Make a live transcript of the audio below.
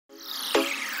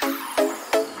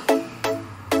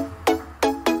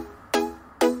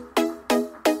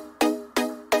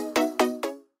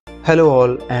Hello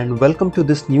all and welcome to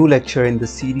this new lecture in the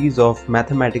series of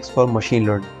mathematics for machine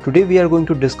learning. Today we are going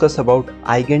to discuss about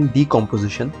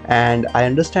eigendecomposition, and I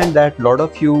understand that a lot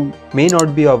of you may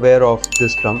not be aware of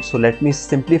this term, so let me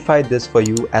simplify this for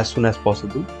you as soon as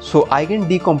possible. So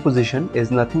eigendecomposition is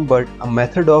nothing but a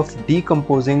method of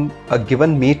decomposing a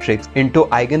given matrix into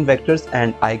eigenvectors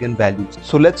and eigenvalues.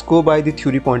 So let's go by the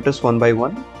theory pointers one by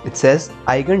one. It says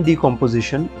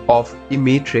eigendecomposition of a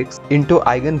matrix into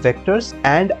eigenvectors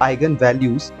and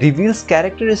eigenvalues reveals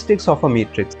characteristics of a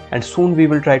matrix, and soon we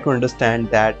will try to understand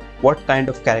that what kind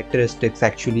of characteristics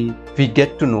actually we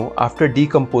get to know after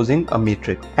decomposing a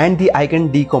matrix. And the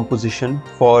eigendecomposition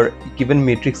for a given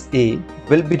matrix A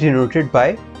will be denoted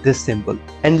by this symbol,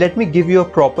 and let me give you a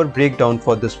proper breakdown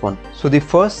for this one. So the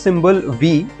first symbol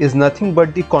V is nothing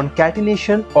but the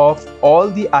concatenation of all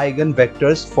the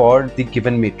eigenvectors for the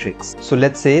given matrix. So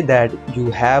let's say that you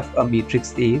have a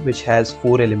matrix A which has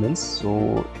 4 elements,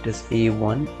 so it is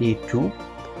A1, A2,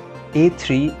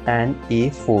 A3 and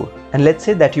A4, and let's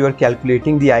say that you are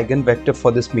calculating the eigenvector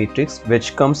for this matrix,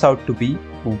 which comes out to be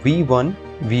V1,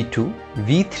 V2,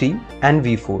 V3 and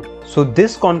V4. So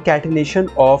this concatenation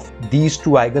of these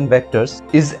two eigenvectors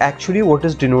is actually what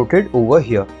is denoted over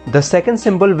here. The second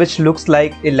symbol, which looks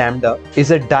like a lambda, is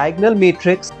a diagonal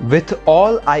matrix with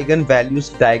all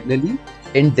eigenvalues diagonally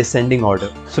in descending order.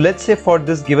 So let's say for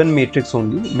this given matrix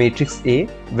only, matrix A,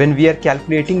 when we are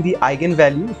calculating the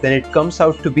eigenvalue, then it comes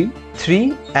out to be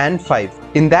 3 and 5.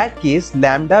 In that case,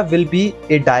 lambda will be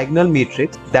a diagonal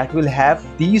matrix that will have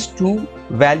these two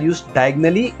values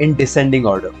diagonally in descending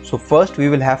order. So first we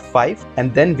will have 5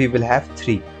 and then we will have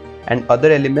 3, and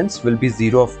other elements will be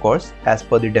 0 of course, as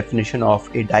per the definition of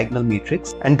a diagonal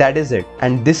matrix, and that is it.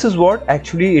 And this is what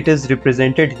actually it is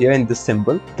represented here in this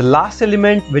symbol. The last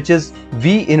element, which is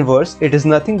V inverse, it is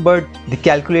nothing but the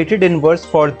calculated inverse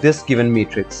for this given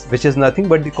matrix, which is nothing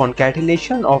but the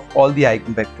concatenation of all the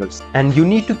eigenvectors. And you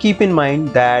need to keep in mind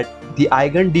that the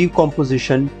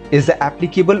eigendecomposition is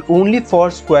applicable only for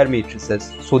square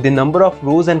matrices, so the number of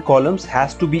rows and columns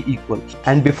has to be equal.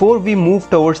 And before we move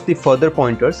towards the further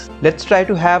pointers, let's try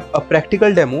to have a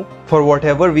practical demo for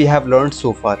whatever we have learned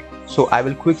so far. So I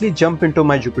will quickly jump into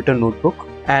my Jupyter notebook,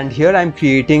 and here I'm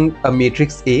creating a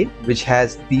matrix A which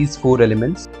has these 4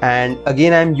 elements, and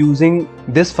again I'm using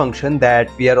this function that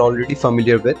we are already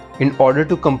familiar with in order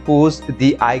to compose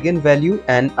the eigenvalue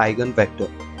and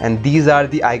eigenvector. And these are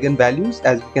the eigenvalues,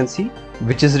 as you can see,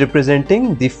 which is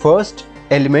representing the first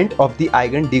element of the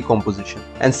eigendecomposition.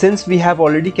 And since we have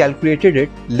already calculated it,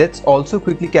 let's also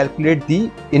quickly calculate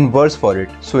the inverse for it.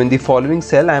 So in the following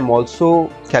cell, I am also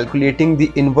calculating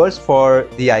the inverse for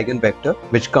the eigenvector,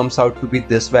 which comes out to be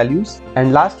this values.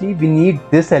 And lastly, we need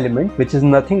this element, which is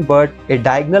nothing but a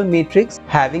diagonal matrix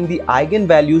having the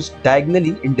eigenvalues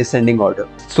diagonally in descending order.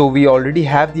 So we already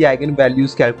have the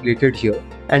eigenvalues calculated here,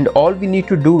 and all we need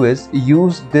to do is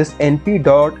use this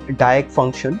np.diag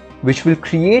function, which will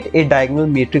create a diagonal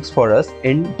matrix for us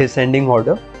in descending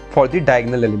order for the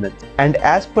diagonal elements. And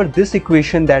as per this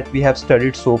equation that we have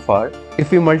studied so far,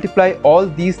 if we multiply all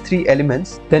these 3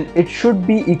 elements, then it should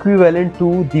be equivalent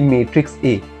to the matrix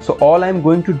A. So all I'm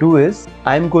going to do is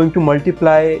I'm going to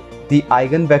multiply the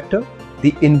eigenvector,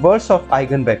 the inverse of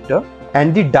eigenvector,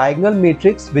 and the diagonal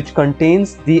matrix which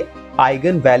contains the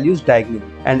eigenvalues diagonally.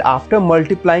 And after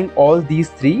multiplying all these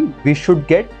 3, we should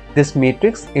get this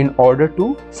matrix in order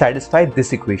to satisfy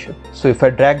this equation. So if I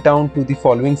drag down to the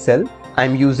following cell,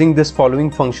 I'm using this following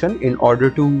function in order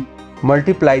to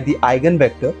multiply the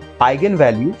eigenvector,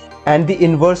 eigenvalue and the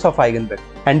inverse of eigenvector,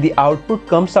 and the output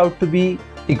comes out to be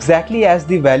exactly as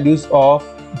the values of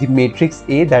the matrix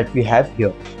A that we have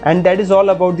here. And that is all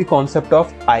about the concept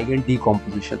of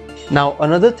eigendecomposition. Now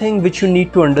another thing which you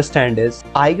need to understand is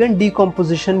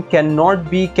eigendecomposition cannot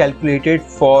be calculated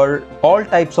for all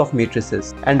types of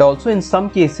matrices, and also in some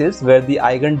cases where the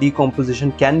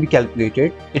eigendecomposition can be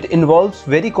calculated, it involves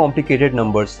very complicated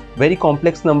numbers, very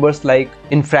complex numbers like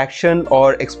infraction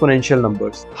or exponential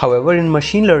numbers. However, in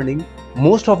machine learning,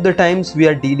 most of the times we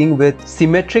are dealing with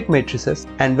symmetric matrices,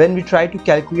 and when we try to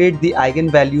calculate the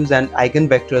eigenvalues and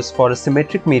eigenvectors for a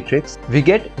symmetric matrix, we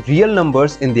get real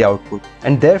numbers in the output,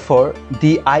 and therefore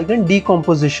the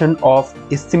eigendecomposition of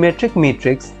a symmetric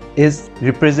matrix is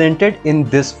represented in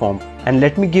this form. And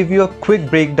let me give you a quick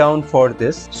breakdown for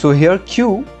this. So here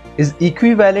Q is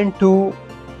equivalent to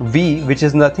V, which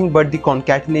is nothing but the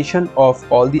concatenation of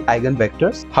all the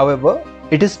eigenvectors. However,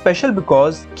 It is special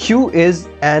because Q is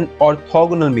an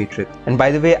orthogonal matrix. And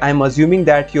by the way, I'm assuming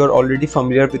that you're already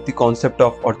familiar with the concept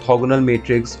of orthogonal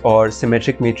matrix or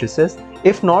symmetric matrices.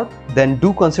 If not, then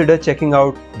do consider checking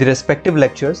out the respective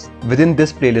lectures within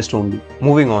this playlist only.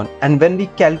 Moving on, and when we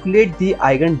calculate the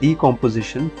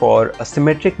eigendecomposition for a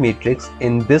symmetric matrix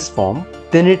in this form,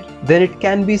 then it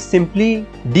can be simply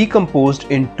decomposed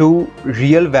into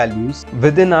real values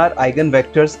within our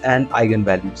eigenvectors and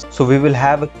eigenvalues. So we will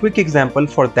have a quick example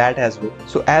for that as well.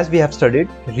 So as we have studied,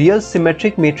 real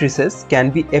symmetric matrices can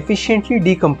be efficiently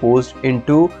decomposed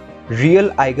into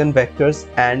real eigenvectors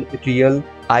and real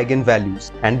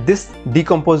eigenvalues, and this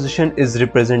decomposition is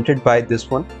represented by this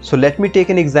one. So let me take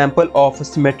an example of a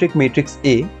symmetric matrix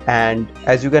A, and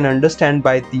as you can understand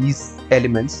by these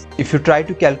elements, if you try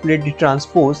to calculate the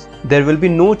transpose, there will be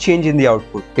no change in the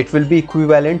output. It will be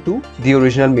equivalent to the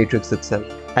original matrix itself.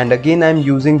 And again, I'm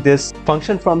using this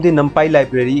function from the NumPy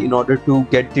library in order to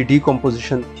get the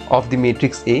decomposition of the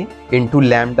matrix A into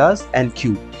lambdas and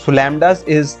Q. So lambdas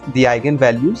is the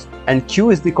eigenvalues and Q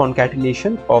is the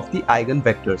concatenation of the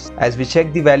eigenvectors. As we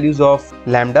check the values of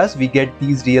lambdas, we get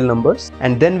these real numbers,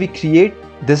 and then we create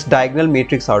this diagonal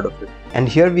matrix out of it. And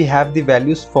here we have the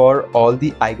values for all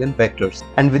the eigenvectors.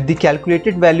 And with the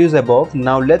calculated values above,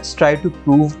 now let's try to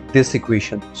prove this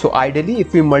equation. So ideally,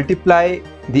 if we multiply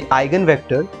the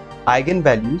eigenvector,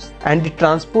 eigenvalues and the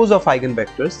transpose of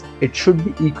eigenvectors, it should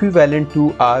be equivalent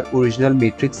to our original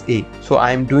matrix A. So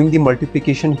I am doing the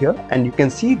multiplication here, and you can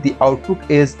see the output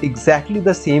is exactly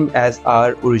the same as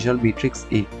our original matrix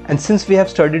A. And since we have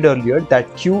studied earlier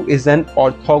that Q is an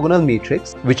orthogonal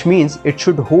matrix, which means it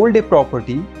should hold a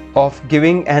property of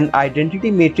giving an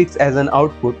identity matrix as an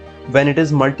output when it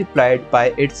is multiplied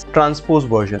by its transpose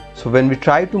version. So when we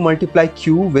try to multiply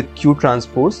Q with Q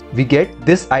transpose, we get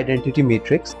this identity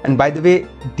matrix. And by the way,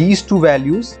 these two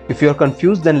values, if you're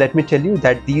confused, then let me tell you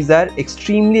that these are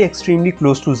extremely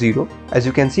close to 0. As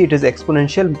you can see, it is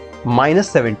exponential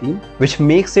 -17, which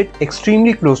makes it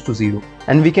extremely close to 0.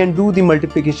 And we can do the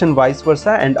multiplication vice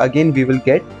versa, and again we will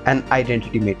get an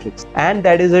identity matrix. And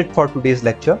that is it for today's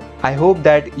lecture. I hope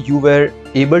that you were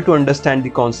able to understand the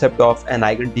concept of an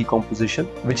eigendecomposition,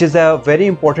 which is a very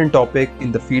important topic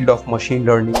in the field of machine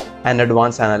learning and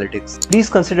advanced analytics. Please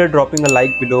consider dropping a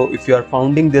like below if you are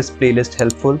finding this playlist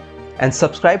helpful, and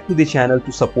subscribe to the channel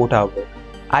to support our work.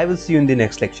 I will see you in the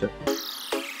next lecture.